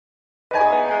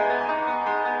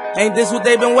Ain't this what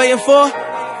they've been waiting for?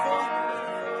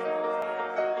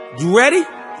 You ready?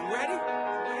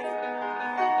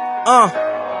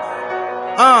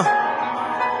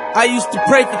 I used to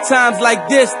pray for times like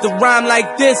this, to rhyme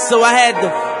like this, so I had to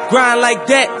grind like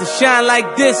that, to shine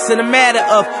like this. In a matter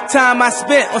of time I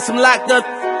spent on some locked up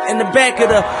in the back of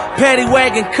the paddy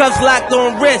wagon, cuffs locked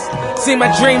on wrist. See my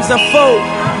dreams unfold,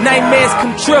 nightmares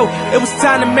come true. It was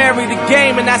time to marry the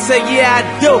game, and I said, yeah, I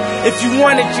do. If you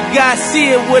want it, you gotta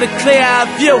see it with a clear eye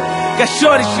view. Got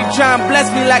shorty, she try and bless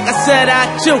me like I said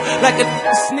I chew, like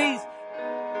a sneeze.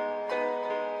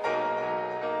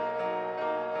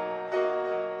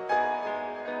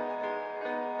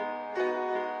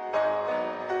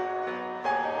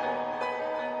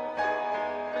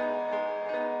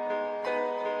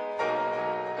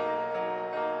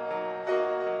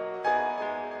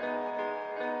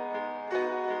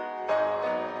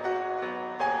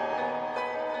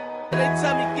 They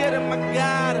tell me get him, I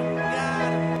got him.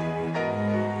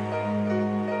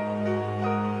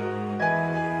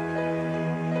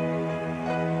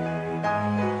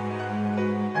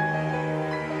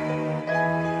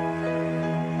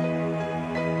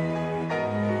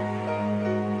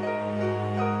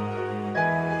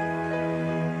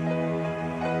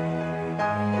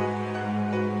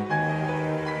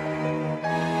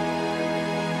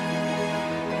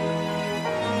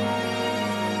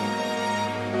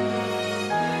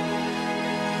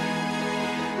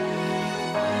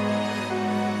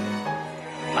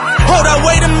 Hold up,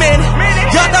 wait a minute.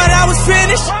 Y'all thought I was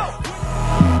finished?